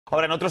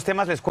Ahora, en otros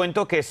temas les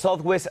cuento que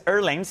Southwest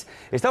Airlines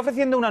está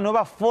ofreciendo una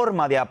nueva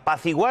forma de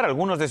apaciguar a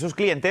algunos de sus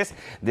clientes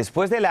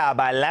después de la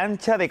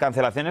avalancha de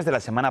cancelaciones de la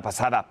semana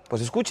pasada.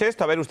 Pues escuche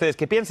esto, a ver ustedes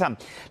qué piensan.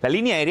 La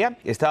línea aérea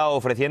está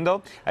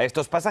ofreciendo a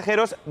estos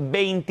pasajeros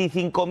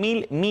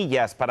 25.000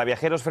 millas para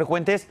viajeros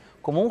frecuentes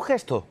como un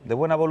gesto de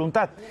buena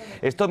voluntad.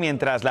 Esto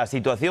mientras la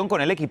situación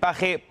con el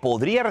equipaje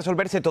podría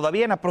resolverse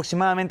todavía en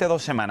aproximadamente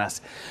 2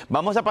 semanas.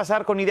 Vamos a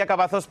pasar con Nidia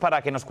Cavazos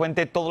para que nos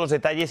cuente todos los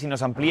detalles y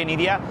nos amplíe,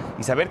 Nidia,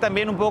 y saber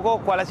también un poco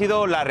cuál ha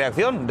sido la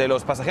reacción de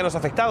los pasajeros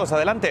afectados.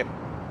 Adelante.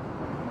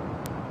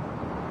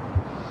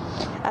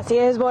 Así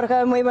es,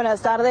 Borja, muy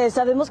buenas tardes.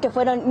 Sabemos que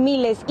fueron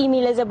miles y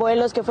miles de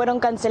vuelos que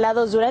fueron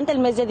cancelados durante el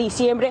mes de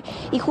diciembre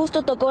y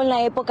justo tocó en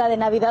la época de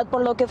Navidad,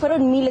 por lo que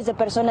fueron miles de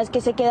personas que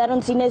se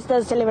quedaron sin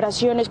estas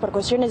celebraciones por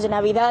cuestiones de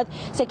Navidad,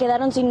 se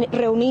quedaron sin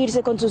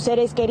reunirse con sus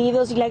seres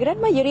queridos y la gran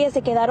mayoría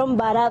se quedaron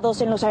varados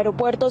en los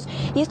aeropuertos,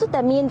 y esto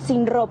también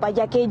sin ropa,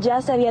 ya que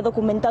ya se había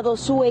documentado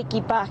su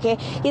equipaje,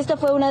 y esta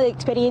fue una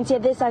experiencia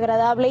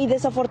desagradable y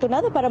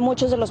desafortunada para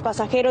muchos de los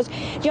pasajeros.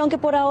 Y aunque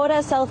por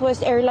ahora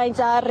Southwest Airlines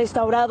ha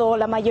restaurado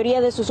la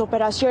mayoría de sus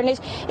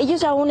operaciones,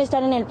 ellos aún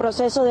están en el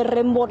proceso de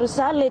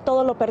reembolsarle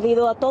todo lo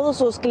perdido a todos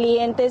sus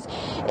clientes,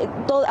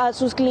 a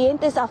sus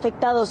clientes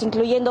afectados,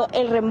 incluyendo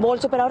el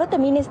reembolso, pero ahora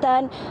también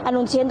están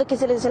anunciando que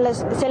se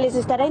les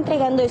estará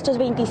entregando estos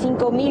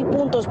 25,000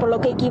 puntos, por lo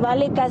que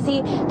equivale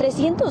casi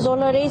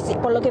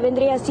 $300, por lo que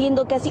vendría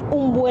siendo casi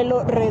un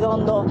vuelo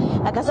redondo.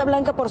 La Casa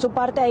Blanca, por su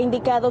parte, ha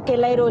indicado que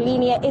la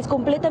aerolínea es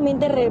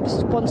completamente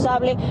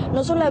responsable,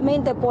 no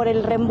solamente por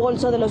el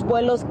reembolso de los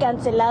vuelos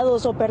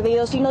cancelados o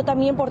perdidos, sino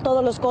también por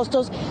todos los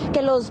costos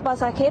que los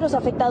pasajeros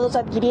afectados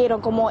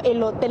adquirieron, como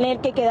el tener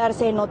que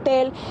quedarse en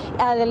hotel,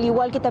 al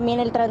igual que también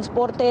el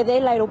transporte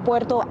del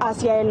aeropuerto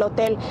hacia el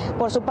hotel.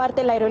 Por su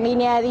parte, la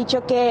aerolínea ha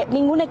dicho que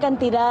ninguna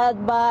cantidad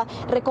va a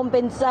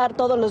recompensar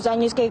todos los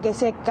daños que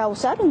se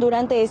causaron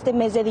durante este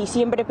mes de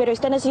diciembre, pero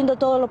están haciendo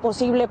todo lo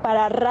posible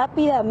para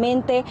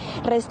rápidamente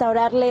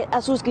restaurarle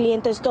a sus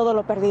clientes todo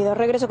lo perdido.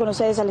 Regreso con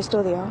ustedes al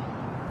estudio.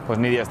 Pues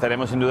Nidia,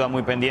 estaremos sin duda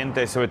muy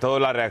pendientes, sobre todo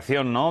la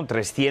reacción, ¿no?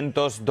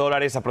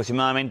 $300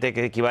 aproximadamente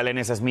que equivalen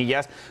esas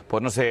millas,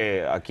 pues no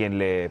sé a quién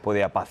le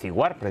puede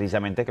apaciguar,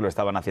 precisamente que lo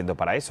estaban haciendo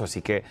para eso,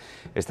 así que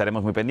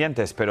estaremos muy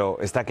pendientes, pero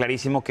está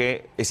clarísimo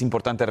que es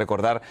importante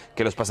recordar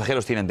que los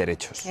pasajeros tienen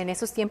derechos. En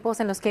esos tiempos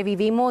en los que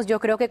vivimos, yo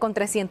creo que con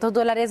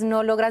 $300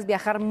 no logras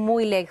viajar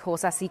muy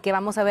lejos, así que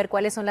vamos a ver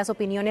cuáles son las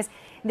opiniones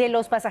de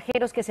los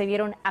pasajeros que se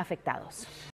vieron afectados.